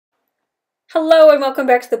Hello and welcome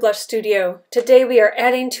back to the Blush Studio. Today we are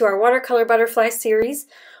adding to our watercolor butterfly series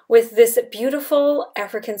with this beautiful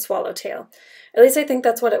African swallowtail. At least I think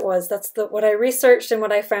that's what it was. That's what I researched and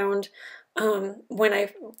what I found when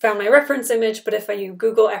I found my reference image, but if you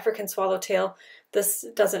Google African swallowtail, this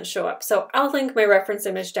doesn't show up. So I'll link my reference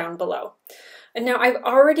image down below. And now I've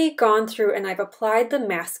already gone through and I've applied the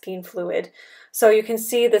masking fluid. So you can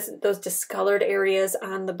see those discolored areas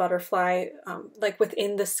on the butterfly, like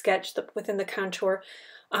within the sketch, within the contour.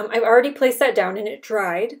 I've already placed that down and it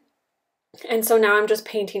dried. And so now I'm just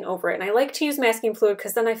painting over it. And I like to use masking fluid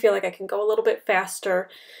because then I feel like I can go a little bit faster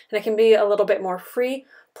and I can be a little bit more free.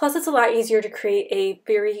 Plus it's a lot easier to create a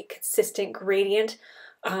very consistent gradient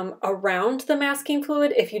around the masking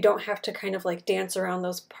fluid if you don't have to kind of like dance around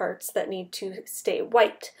those parts that need to stay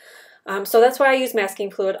white. So that's why I use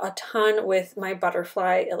masking fluid a ton with my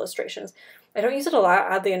butterfly illustrations. I don't use it a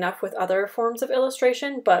lot, oddly enough, with other forms of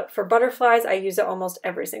illustration, but for butterflies I use it almost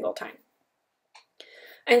every single time.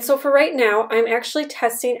 And so for right now, I'm actually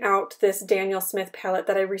testing out this Daniel Smith palette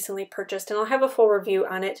that I recently purchased, and I'll have a full review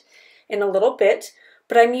on it in a little bit,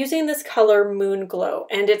 but I'm using this color Moon Glow,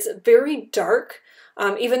 and it's very dark.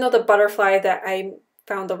 Even though the butterfly that I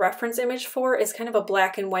found the reference image for is kind of a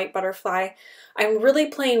black and white butterfly, I'm really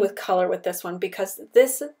playing with color with this one because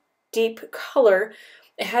this deep color,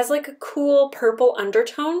 it has like a cool purple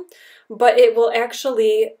undertone, but it will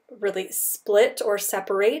actually really split or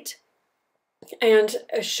separate and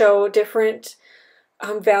show different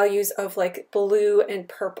values of like blue and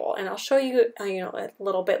purple, and I'll show you a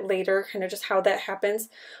little bit later kind of just how that happens.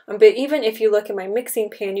 But even if you look at my mixing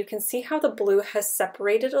pan, you can see how the blue has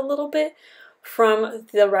separated a little bit from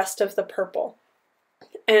the rest of the purple,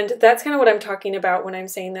 and that's kind of what I'm talking about when I'm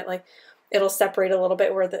saying that like it'll separate a little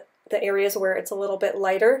bit where the areas where it's a little bit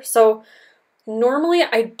lighter. So normally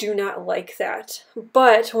I do not like that,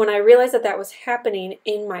 but when I realized that that was happening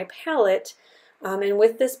in my palette, and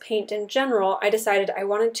with this paint in general, I decided I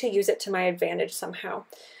wanted to use it to my advantage somehow.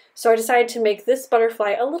 So I decided to make this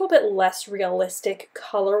butterfly a little bit less realistic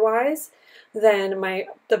color-wise than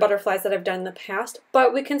the butterflies that I've done in the past,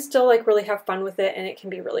 but we can still like really have fun with it and it can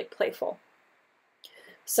be really playful.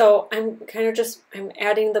 So I'm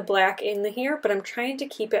adding the black in here, but I'm trying to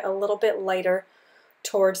keep it a little bit lighter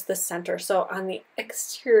towards the center. So on the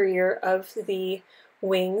exterior of the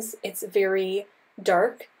wings, it's very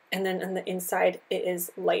dark, and then on the inside it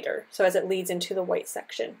is lighter, so as it leads into the white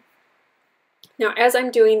section. Now as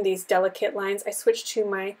I'm doing these delicate lines, I switched to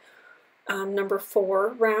my number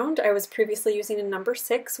 4 round. I was previously using a number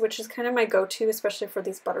 6, which is kind of my go-to, especially for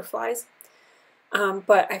these butterflies.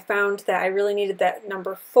 But I found that I really needed that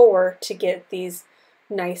number 4 to get these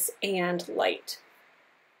nice and light.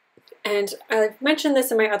 And I've mentioned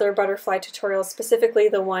this in my other butterfly tutorials, specifically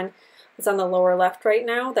the one that's on the lower left right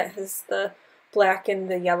now that has the black and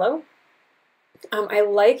the yellow. I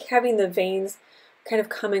like having the veins kind of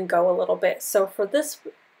come and go a little bit. So for this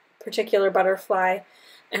particular butterfly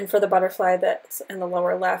and for the butterfly that's in the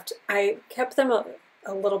lower left, I kept them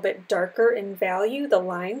a little bit darker in value, the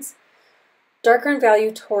lines. Darker in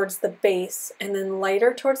value towards the base and then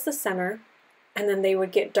lighter towards the center, and then they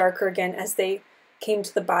would get darker again as they came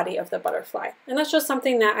to the body of the butterfly. And that's just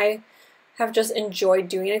something that I have just enjoyed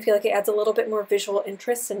doing. I feel like it adds a little bit more visual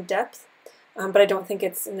interest and depth. But I don't think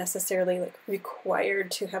it's necessarily like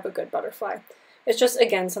required to have a good butterfly. It's just,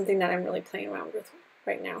 again, something that I'm really playing around with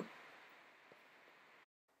right now.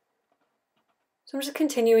 So I'm just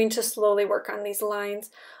continuing to slowly work on these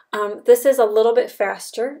lines. This is a little bit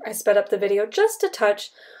faster. I sped up the video just a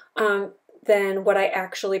touch than what I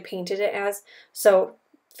actually painted it as. So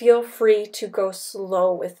feel free to go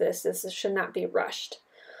slow with this. This should not be rushed.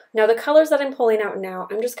 Now the colors that I'm pulling out now,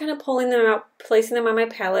 I'm just kind of pulling them out, placing them on my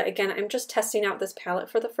palette. Again, I'm just testing out this palette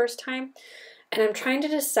for the first time, and I'm trying to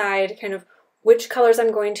decide kind of which colors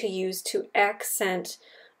I'm going to use to accent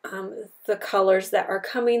the colors that are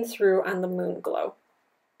coming through on the Moon Glow.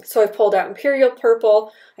 So I've pulled out Imperial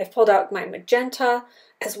Purple, I've pulled out my Magenta,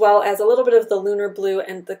 as well as a little bit of the Lunar Blue,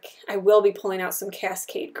 and I will be pulling out some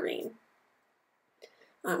Cascade Green.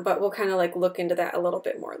 But we'll kind of like look into that a little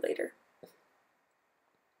bit more later.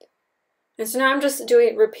 And so now I'm just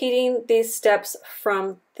repeating these steps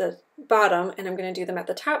from the bottom, and I'm going to do them at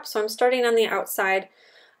the top. So I'm starting on the outside.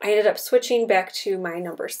 I ended up switching back to my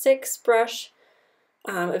number 6 brush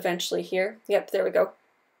eventually here. Yep, there we go.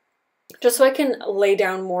 Just so I can lay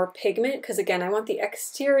down more pigment, because again, I want the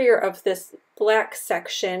exterior of this black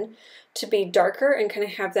section to be darker and kind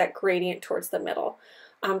of have that gradient towards the middle.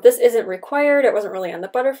 This isn't required. It wasn't really on the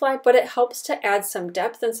butterfly, but it helps to add some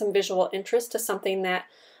depth and some visual interest to something that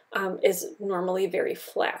is normally very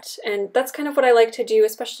flat. And that's kind of what I like to do,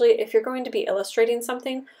 especially if you're going to be illustrating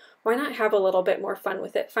something. Why not have a little bit more fun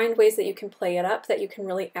with it? Find ways that you can play it up, that you can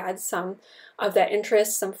really add some of that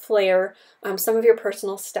interest, some flair, some of your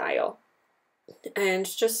personal style. And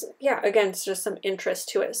just, yeah, again, it's just some interest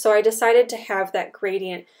to it. So I decided to have that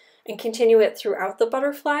gradient and continue it throughout the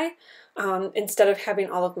butterfly instead of having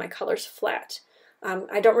all of my colors flat.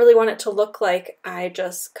 I don't really want it to look like I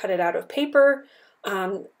just cut it out of paper,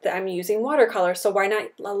 that I'm using watercolor. So why not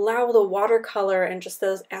allow the watercolor and just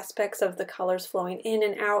those aspects of the colors flowing in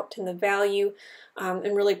and out and the value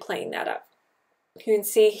and really playing that up. You can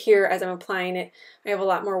see here as I'm applying it, I have a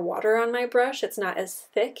lot more water on my brush. It's not as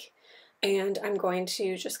thick, and I'm going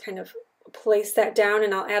to just kind of place that down,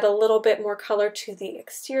 and I'll add a little bit more color to the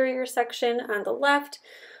exterior section on the left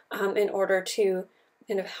in order to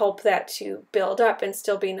kind of help that to build up and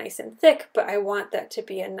still be nice and thick, but I want that to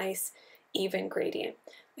be a nice even gradient.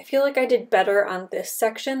 I feel like I did better on this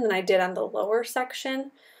section than I did on the lower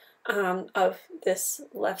section of this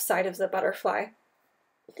left side of the butterfly.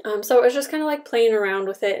 So it was just kind of like playing around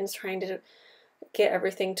with it and trying to get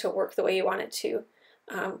everything to work the way you want it to.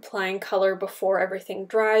 Applying color before everything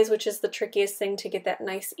dries, which is the trickiest thing, to get that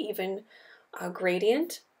nice even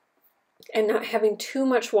gradient, and not having too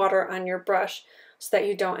much water on your brush so that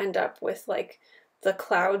you don't end up with like the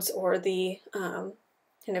clouds or the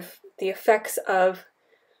kind of the effects of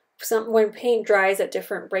when paint dries at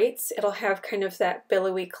different rates. It'll have kind of that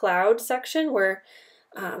billowy cloud section where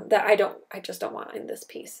that I just don't want in this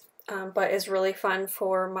piece, but is really fun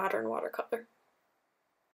for modern watercolor.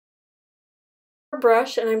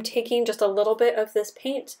 Brush, and I'm taking just a little bit of this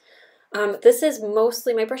paint. This is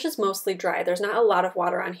mostly, my brush is mostly dry. There's not a lot of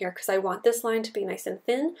water on here because I want this line to be nice and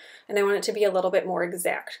thin, and I want it to be a little bit more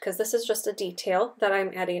exact because this is just a detail that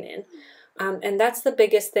I'm adding in. And that's the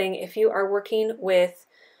biggest thing if you are working with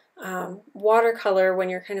watercolor, when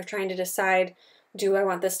you're kind of trying to decide, do I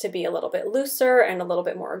want this to be a little bit looser and a little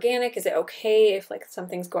bit more organic? Is it okay if like some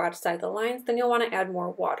things go outside the lines? Then you'll want to add more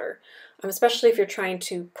water, especially if you're trying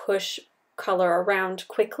to push color around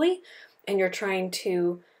quickly and you're trying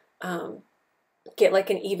to get like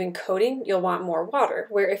an even coating. You'll want more water,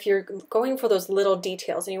 where if you're going for those little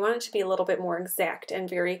details and you want it to be a little bit more exact and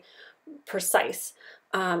very precise,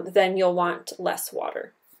 then you'll want less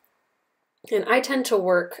water. And I tend to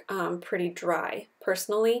work pretty dry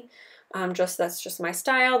personally. That's just my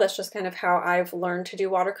style. That's just kind of how I've learned to do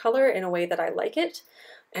watercolor in a way that I like it.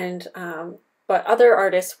 And but other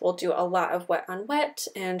artists will do a lot of wet on wet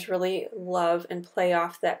and really love and play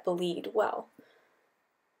off that bleed well.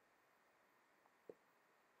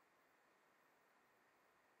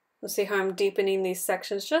 You'll see how I'm deepening these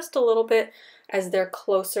sections just a little bit as they're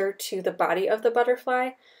closer to the body of the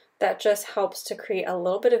butterfly. That just helps to create a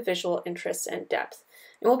little bit of visual interest and depth.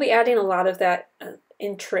 And we'll be adding a lot of that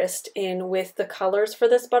interest in with the colors for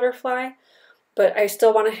this butterfly, but I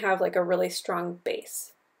still want to have like a really strong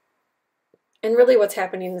base. And really what's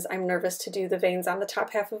happening is I'm nervous to do the veins on the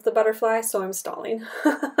top half of the butterfly, so I'm stalling.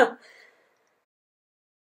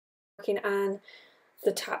 Working on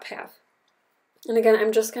the top half. And again,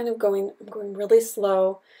 I'm just kind of going really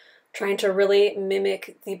slow, trying to really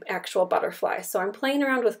mimic the actual butterfly. So I'm playing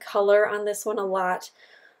around with color on this one a lot,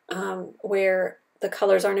 where the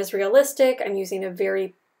colors aren't as realistic. I'm using a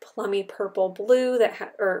very plummy purple blue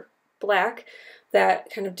or black that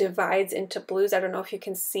kind of divides into blues. I don't know if you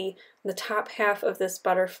can see the top half of this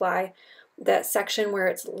butterfly, that section where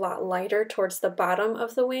it's a lot lighter towards the bottom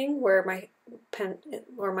of the wing, where my pen,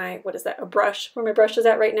 or my, what is that, a brush, where my brush is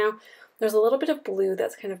at right now. There's a little bit of blue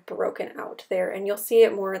that's kind of broken out there, and you'll see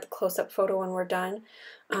it more in the close-up photo when we're done,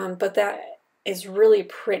 but that is really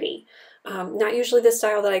pretty. Not usually the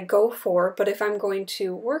style that I go for, but if I'm going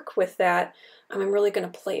to work with that, I'm really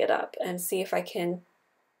going to play it up and see if I can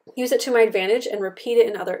use it to my advantage and repeat it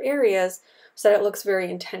in other areas so that it looks very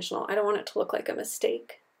intentional. I don't want it to look like a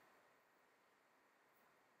mistake.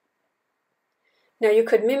 Now you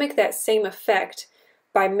could mimic that same effect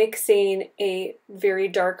by mixing a very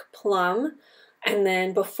dark plum, and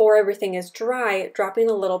then before everything is dry, dropping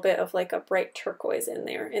a little bit of like a bright turquoise in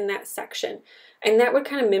there in that section. And that would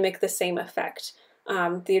kind of mimic the same effect.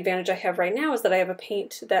 The advantage I have right now is that I have a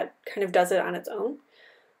paint that kind of does it on its own.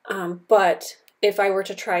 But if I were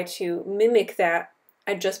to try to mimic that,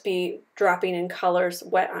 I'd just be dropping in colors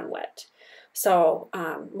wet on wet. So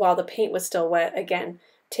while the paint was still wet, again,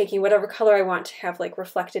 taking whatever color I want to have like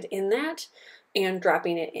reflected in that and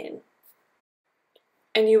dropping it in.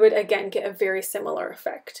 And you would again get a very similar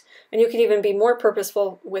effect. And you could even be more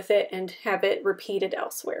purposeful with it and have it repeated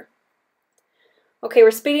elsewhere. Okay,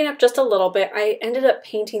 we're speeding up just a little bit. I ended up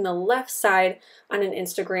painting the left side on an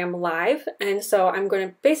Instagram live, and so I'm going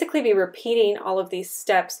to basically be repeating all of these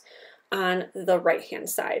steps on the right-hand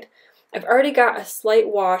side. I've already got a slight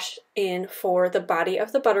wash in for the body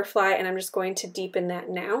of the butterfly, and I'm just going to deepen that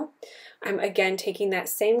now. I'm again taking that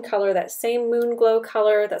same color, that same moon glow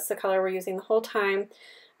color. That's the color we're using the whole time.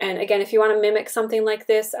 And again, if you want to mimic something like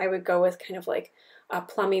this, I would go with kind of like a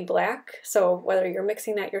plummy black. So whether you're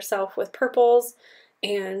mixing that yourself with purples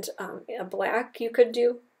and a black, you could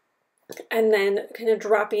do. And then kind of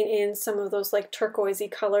dropping in some of those like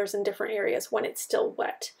turquoisey colors in different areas when it's still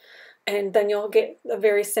wet. And then you'll get a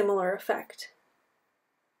very similar effect.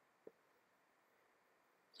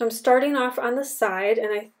 So I'm starting off on the side,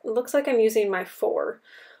 and it looks like I'm using my four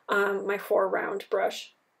round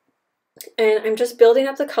brush. And I'm just building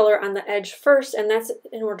up the color on the edge first, and that's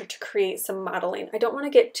in order to create some modeling. I don't want to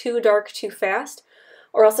get too dark too fast,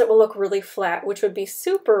 or else it will look really flat, which would be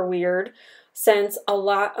super weird since a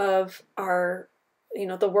lot of our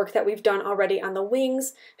the work that we've done already on the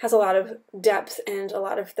wings has a lot of depth and a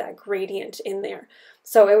lot of that gradient in there.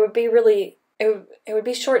 So it would be really, it would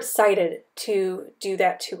be short-sighted to do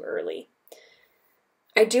that too early.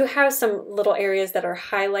 I do have some little areas that are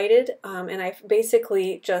highlighted, and I've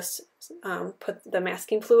basically just put the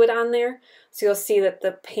masking fluid on there. So you'll see that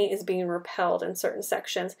the paint is being repelled in certain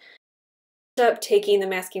sections. Up taking the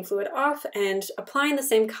masking fluid off and applying the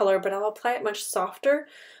same color, but I'll apply it much softer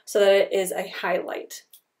so that it is a highlight.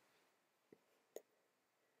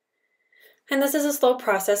 And this is a slow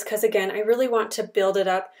process because, again, I really want to build it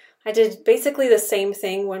up. I did basically the same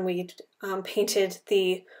thing when we painted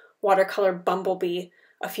the watercolor bumblebee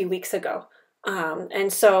a few weeks ago.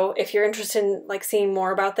 And so if you're interested in like seeing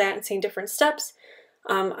more about that and seeing different steps,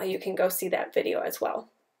 you can go see that video as well.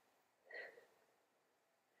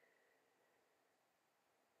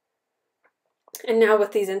 And now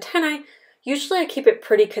with these antennae, usually I keep it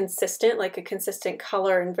pretty consistent, like a consistent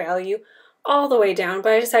color and value all the way down,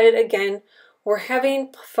 but I decided again, we're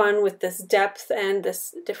having fun with this depth and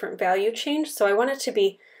this different value change, so I want it to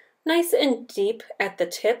be nice and deep at the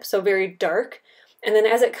tip, so very dark, and then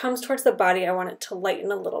as it comes towards the body, I want it to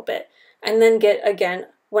lighten a little bit, and then get, again,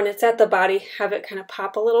 when it's at the body, have it kind of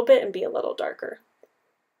pop a little bit and be a little darker.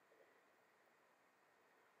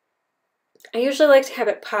 I usually like to have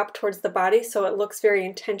it pop towards the body so it looks very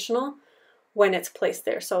intentional when it's placed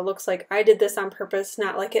there. So it looks like I did this on purpose,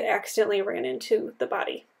 not like it accidentally ran into the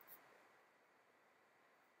body.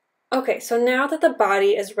 Okay, so now that the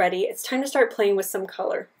body is ready, it's time to start playing with some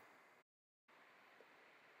color.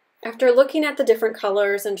 After looking at the different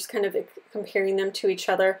colors and just kind of comparing them to each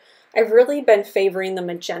other, I've really been favoring the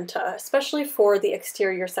magenta, especially for the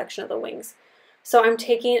exterior section of the wings. So I'm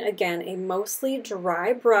taking, again, a mostly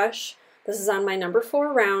dry brush. This is on my number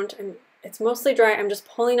 4 round, and it's mostly dry. I'm just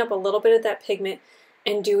pulling up a little bit of that pigment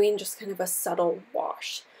and doing just kind of a subtle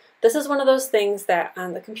wash. This is one of those things that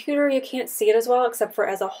on the computer you can't see it as well, except for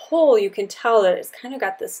as a whole you can tell that it's kind of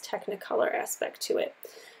got this Technicolor aspect to it.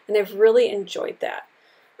 And I've really enjoyed that.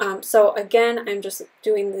 So again, I'm just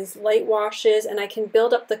doing these light washes, and I can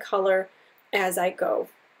build up the color as I go.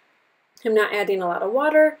 I'm not adding a lot of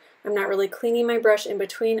water. I'm not really cleaning my brush in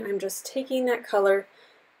between. I'm just taking that color,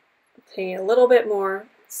 taking a little bit more,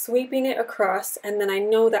 sweeping it across, and then I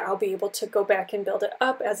know that I'll be able to go back and build it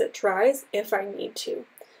up as it dries if I need to.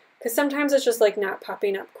 Because sometimes it's just like not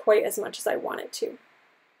popping up quite as much as I want it to.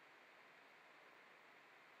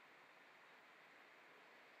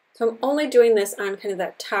 So I'm only doing this on kind of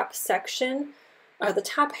that top section, the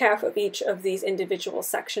top half of each of these individual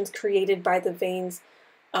sections created by the veins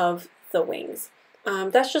of the wings.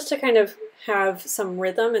 That's just to kind of have some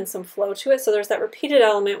rhythm and some flow to it. So there's that repeated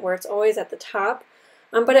element where it's always at the top,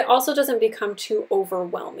 but it also doesn't become too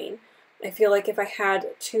overwhelming. I feel like if I had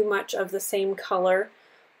too much of the same color,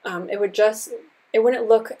 it wouldn't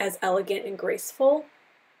look as elegant and graceful.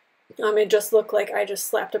 It just looked like I just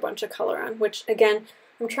slapped a bunch of color on, which again,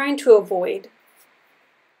 I'm trying to avoid.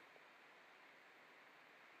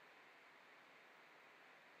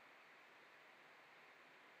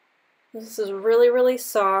 This is really, really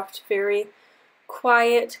soft, very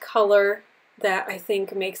quiet color that I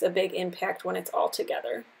think makes a big impact when it's all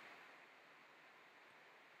together.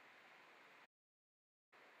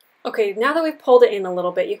 Okay, now that we've pulled it in a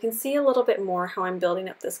little bit, you can see a little bit more how I'm building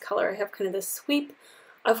up this color. I have kind of this sweep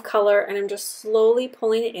of color, and I'm just slowly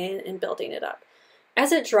pulling it in and building it up.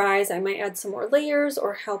 As it dries, I might add some more layers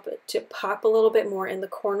or help it to pop a little bit more in the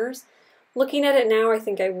corners. Looking at it now, I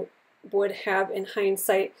think I would have, in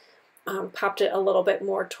hindsight, popped it a little bit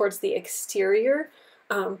more towards the exterior,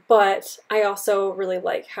 but I also really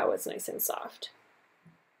like how it's nice and soft.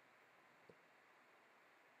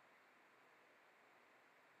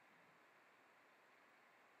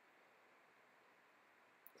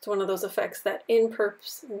 It's one of those effects that in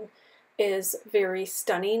person is very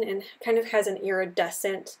stunning and kind of has an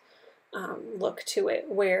iridescent look to it,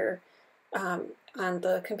 where on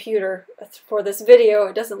the computer for this video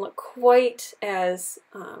it doesn't look quite as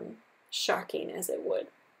shocking as it would.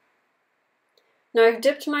 Now I've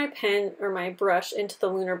dipped my pen or my brush into the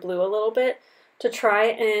lunar blue a little bit to try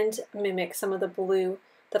and mimic some of the blue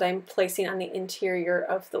that I'm placing on the interior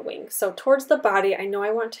of the wing. So towards the body, I know I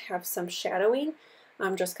want to have some shadowing,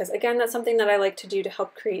 just because, again, that's something that I like to do to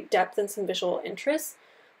help create depth and some visual interest.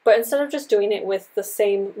 But instead of just doing it with the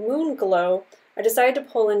same moon glow, I decided to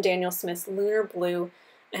pull in Daniel Smith's Lunar Blue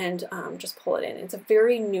and just pull it in. It's a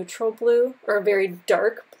very neutral blue, or a very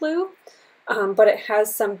dark blue, but it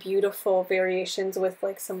has some beautiful variations with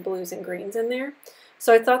like some blues and greens in there.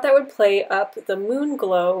 So I thought that would play up the moon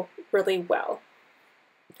glow really well.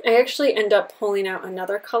 I actually end up pulling out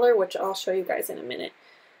another color, which I'll show you guys in a minute.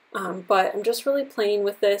 But I'm just really playing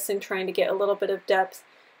with this and trying to get a little bit of depth.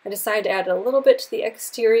 I decided to add a little bit to the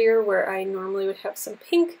exterior where I normally would have some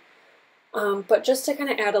pink, but just to kind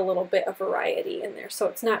of add a little bit of variety in there so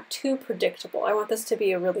it's not too predictable. I want this to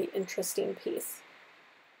be a really interesting piece.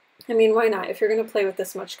 I mean, why not? If you're going to play with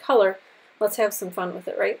this much color, let's have some fun with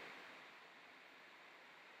it, right?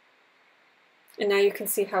 And now you can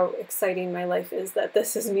see how exciting my life is that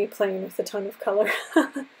this is me playing with a ton of color.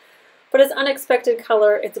 But it's unexpected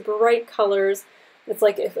color, it's bright colors. It's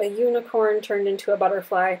like if a unicorn turned into a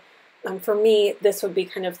butterfly. For me, this would be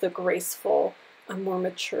kind of the graceful, more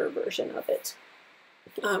mature version of it.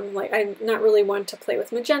 Like I'm not really one to play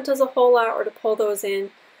with magentas a whole lot or to pull those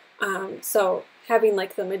in. So having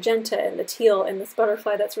like the magenta and the teal and this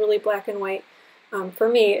butterfly that's really black and white, for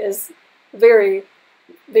me is very,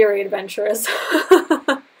 very adventurous.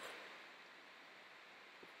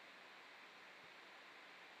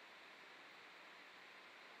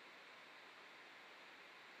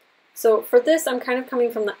 So for this, I'm kind of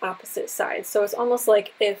coming from the opposite side. So it's almost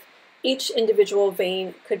like if each individual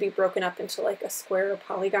vein could be broken up into like a square or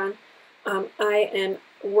polygon. I am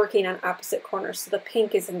working on opposite corners. So the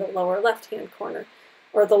pink is in the lower left-hand corner,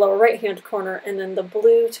 or the lower right-hand corner, and then the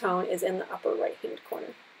blue tone is in the upper right-hand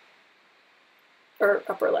corner. Or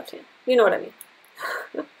upper left-hand. You know what I mean.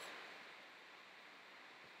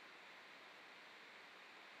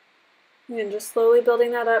 And just slowly building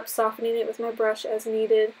that up, softening it with my brush as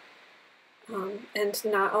needed. And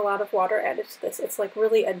not a lot of water added to this. It's like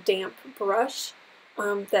really a damp brush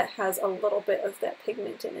that has a little bit of that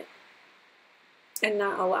pigment in it. And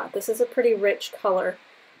not a lot. This is a pretty rich color,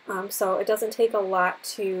 so it doesn't take a lot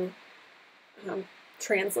to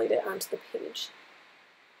translate it onto the page.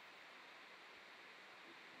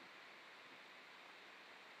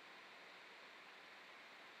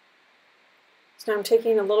 So now I'm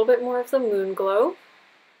taking a little bit more of the moon glow.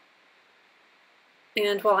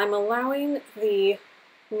 And while I'm allowing the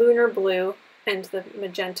lunar blue and the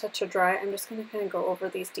magenta to dry, I'm just going to kind of go over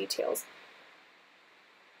these details.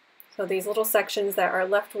 So these little sections that are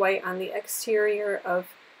left white on the exterior of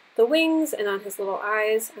the wings and on his little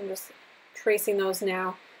eyes, I'm just tracing those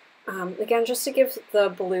now. Again, just to give the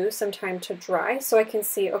blue some time to dry so I can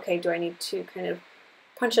see, okay, do I need to kind of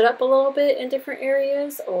punch it up a little bit in different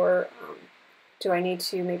areas, or do I need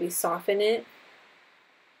to maybe soften it?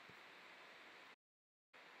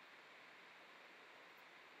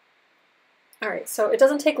 Alright, so it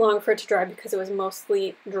doesn't take long for it to dry because it was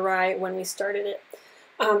mostly dry when we started it.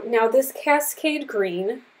 Now this Cascade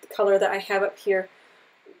Green, the color that I have up here,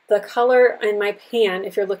 the color in my pan,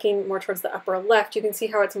 if you're looking more towards the upper left, you can see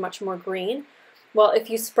how it's much more green. Well,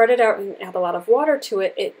 if you spread it out and add a lot of water to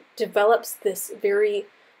it, it develops this very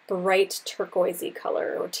bright turquoisey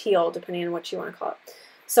color, or teal, depending on what you want to call it.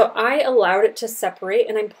 So I allowed it to separate,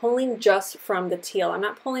 and I'm pulling just from the teal. I'm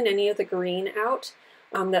not pulling any of the green out.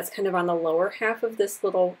 That's kind of on the lower half of this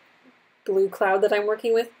little blue cloud that I'm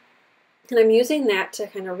working with. And I'm using that to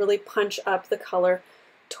kind of really punch up the color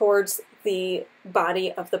towards the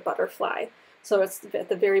body of the butterfly. So it's at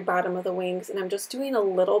the very bottom of the wings, and I'm just doing a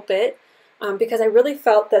little bit because I really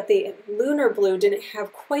felt that the lunar blue didn't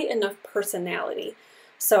have quite enough personality.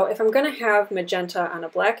 So if I'm going to have magenta on a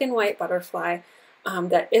black and white butterfly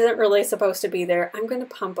that isn't really supposed to be there, I'm going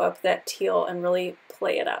to pump up that teal and really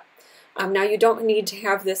play it up. Now you don't need to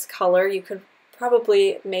have this color. You could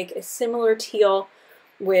probably make a similar teal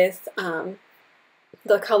with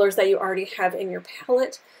the colors that you already have in your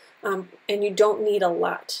palette, and you don't need a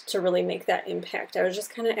lot to really make that impact. I was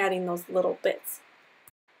just kind of adding those little bits.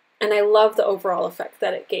 And I love the overall effect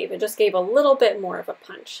that it gave. It just gave a little bit more of a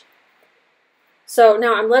punch. So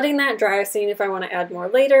now I'm letting that dry, seeing if I want to add more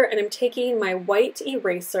later, and I'm taking my white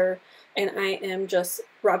eraser and I am just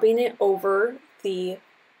rubbing it over the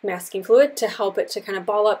masking fluid to help it to kind of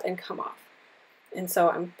ball up and come off. And so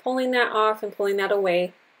I'm pulling that off and pulling that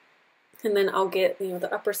away, and then I'll get, you know,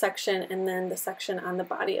 the upper section and then the section on the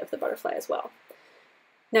body of the butterfly as well.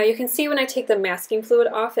 Now you can see when I take the masking fluid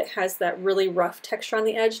off, it has that really rough texture on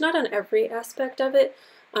the edge, not on every aspect of it,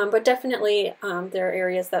 but definitely there are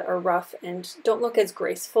areas that are rough and don't look as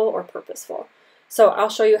graceful or purposeful. So I'll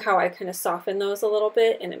show you how I kind of soften those a little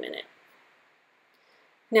bit in a minute.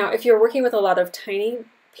 Now, if you're working with a lot of tiny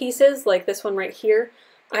pieces, like this one right here,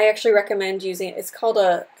 I actually recommend using, it's called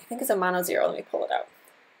I think it's a Mono Zero. Let me pull it out.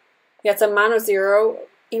 Yeah, it's a Mono Zero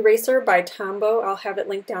eraser by Tombow. I'll have it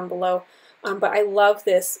linked down below. But I love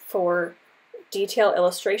this for detail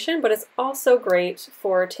illustration, but it's also great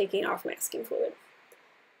for taking off masking fluid.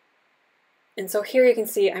 And so here you can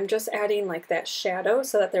see I'm just adding like that shadow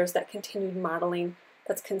so that there's that continued modeling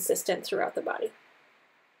that's consistent throughout the body.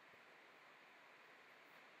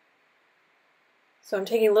 So I'm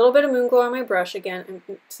taking a little bit of Moon Glow on my brush again.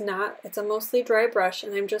 It's a mostly dry brush,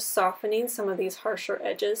 and I'm just softening some of these harsher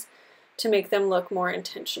edges to make them look more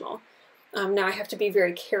intentional. Now I have to be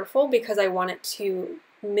very careful because I want it to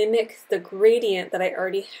mimic the gradient that I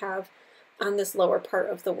already have on this lower part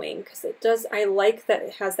of the wing, because it does, I like that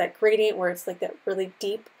it has that gradient where it's like that really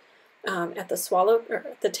deep at the swallow or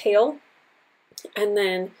the tail, and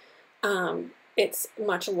then it's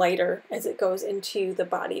much lighter as it goes into the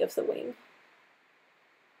body of the wing.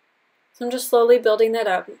 So I'm just slowly building that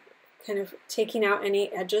up, kind of taking out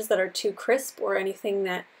any edges that are too crisp or anything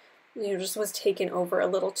that, you know, just was taken over a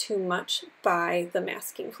little too much by the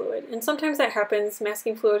masking fluid. And sometimes that happens.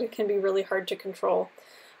 Masking fluid can be really hard to control.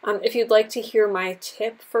 If you'd like to hear my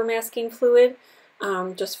tip for masking fluid,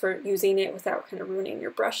 just for using it without kind of ruining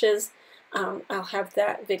your brushes, I'll have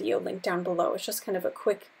that video linked down below. It's just kind of a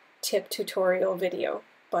quick tip tutorial video,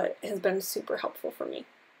 but it has been super helpful for me.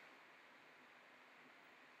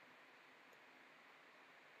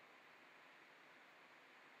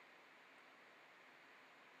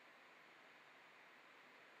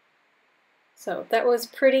 So that was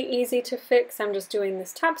pretty easy to fix. I'm just doing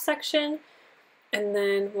this top section, and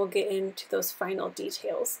then we'll get into those final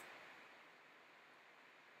details.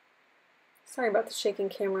 Sorry about the shaking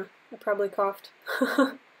camera. I probably coughed.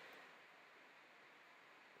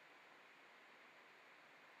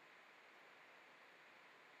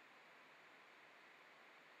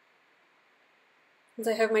 Since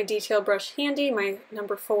I have my detail brush handy, my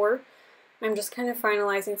number 4, I'm just kind of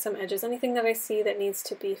finalizing some edges. Anything that I see that needs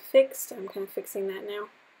to be fixed, I'm kind of fixing that now.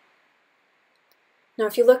 Now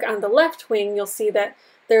if you look on the left wing, you'll see that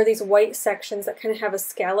there are these white sections that kind of have a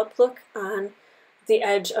scallop look on the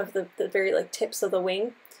edge of the very like tips of the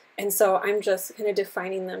wing. And so I'm just kind of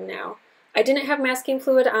defining them now. I didn't have masking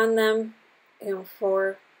fluid on them, you know,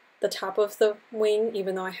 for the top of the wing,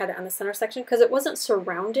 even though I had it on the center section, because it wasn't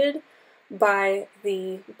surrounded by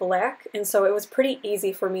the black, and so it was pretty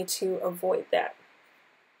easy for me to avoid that.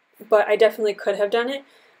 But I definitely could have done it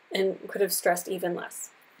and could have stressed even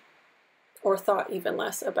less or thought even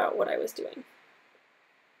less about what I was doing.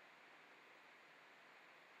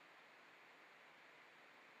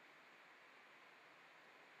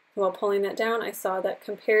 While pulling that down, I saw that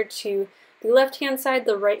compared to the left-hand side,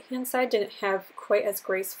 the right-hand side didn't have quite as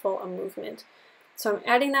graceful a movement. So I'm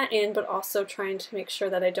adding that in, but also trying to make sure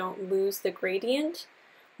that I don't lose the gradient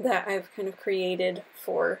that I've kind of created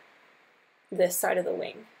for this side of the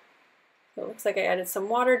wing. So it looks like I added some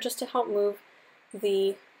water just to help move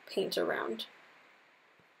the paint around.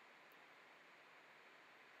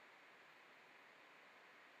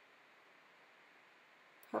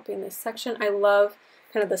 Popping this section. I love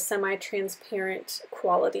kind of the semi-transparent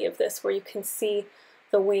quality of this, where you can see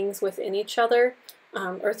the wings within each other.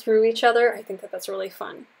 Or through each other. I think that that's really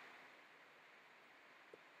fun.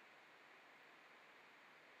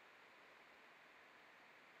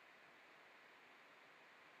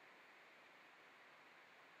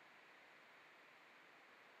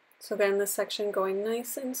 So again, this section going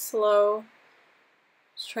nice and slow,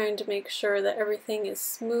 just trying to make sure that everything is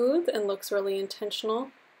smooth and looks really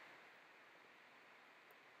intentional.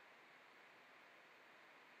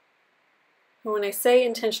 And when I say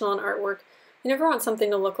intentional in artwork, you never want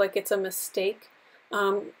something to look like it's a mistake.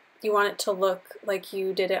 You want it to look like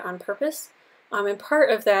you did it on purpose. And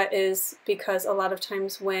part of that is because a lot of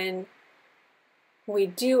times when we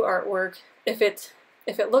do artwork, if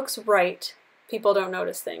it looks right, people don't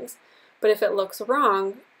notice things. But if it looks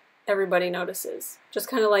wrong, everybody notices. Just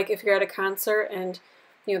kind of like if you're at a concert and,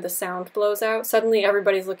 you know, the sound blows out, suddenly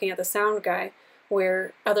everybody's looking at the sound guy,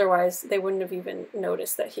 where otherwise they wouldn't have even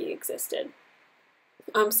noticed that he existed.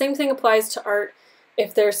 Same thing applies to art.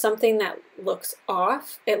 If there's something that looks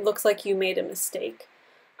off, it looks like you made a mistake.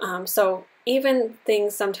 So even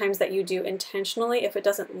things sometimes that you do intentionally, if it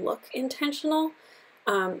doesn't look intentional,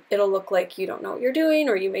 it'll look like you don't know what you're doing,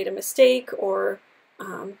 or you made a mistake, or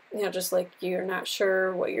you know, just like you're not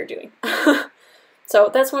sure what you're doing. So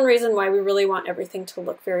that's one reason why we really want everything to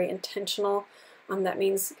look very intentional. That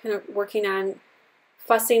means kind of working on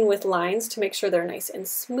fussing with lines to make sure they're nice and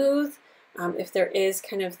smooth. If there is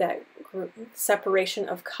kind of that separation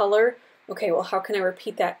of color, okay, well, how can I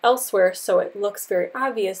repeat that elsewhere so it looks very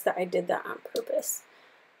obvious that I did that on purpose?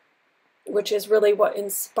 Which is really what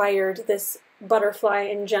inspired this butterfly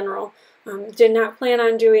in general. Did not plan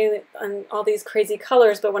on doing all these crazy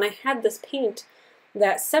colors, but when I had this paint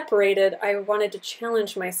that separated, I wanted to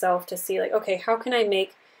challenge myself to see, like, okay, how can I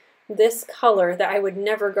make this color that I would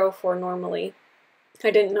never go for normally? I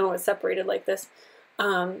didn't know it separated like this.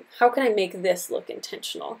 How can I make this look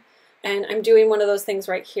intentional? And I'm doing one of those things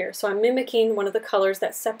right here. So I'm mimicking one of the colors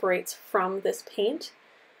that separates from this paint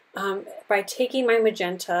by taking my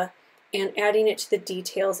magenta and adding it to the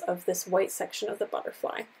details of this white section of the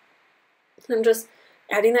butterfly. I'm just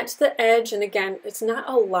adding that to the edge, and again, it's not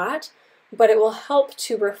a lot, but it will help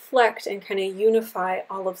to reflect and kind of unify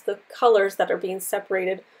all of the colors that are being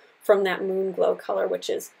separated from that moon glow color, which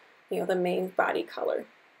is, you know, the main body color.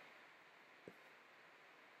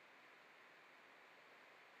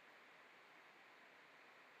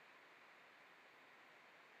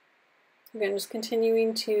 Again, just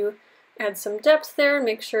continuing to add some depth there,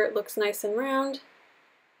 make sure it looks nice and round.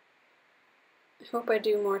 I hope I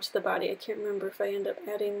do more to the body. I can't remember if I end up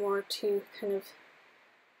adding more to kind of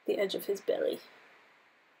the edge of his belly.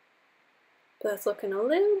 But that's looking a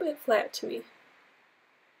little bit flat to me.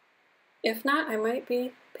 If not, I might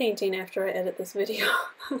be painting after I edit this video.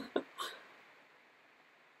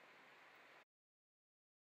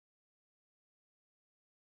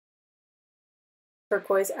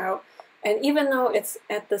 Turquoise out. And even though it's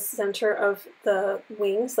at the center of the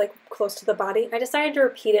wings, like close to the body, I decided to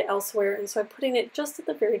repeat it elsewhere, and so I'm putting it just at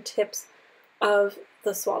the very tips of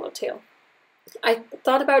the swallowtail. I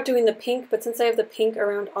thought about doing the pink, but since I have the pink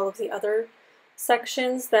around all of the other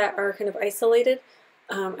sections that are kind of isolated,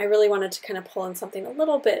 I really wanted to kind of pull in something a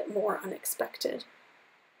little bit more unexpected,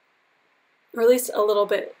 or at least a little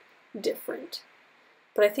bit different.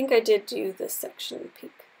 But I think I did do this section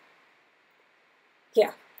pink.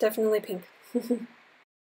 Yeah, definitely pink. If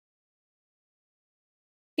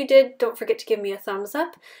you did, don't forget to give me a thumbs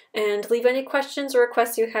up and leave any questions or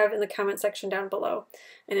requests you have in the comment section down below.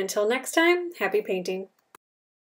 And until next time, happy painting!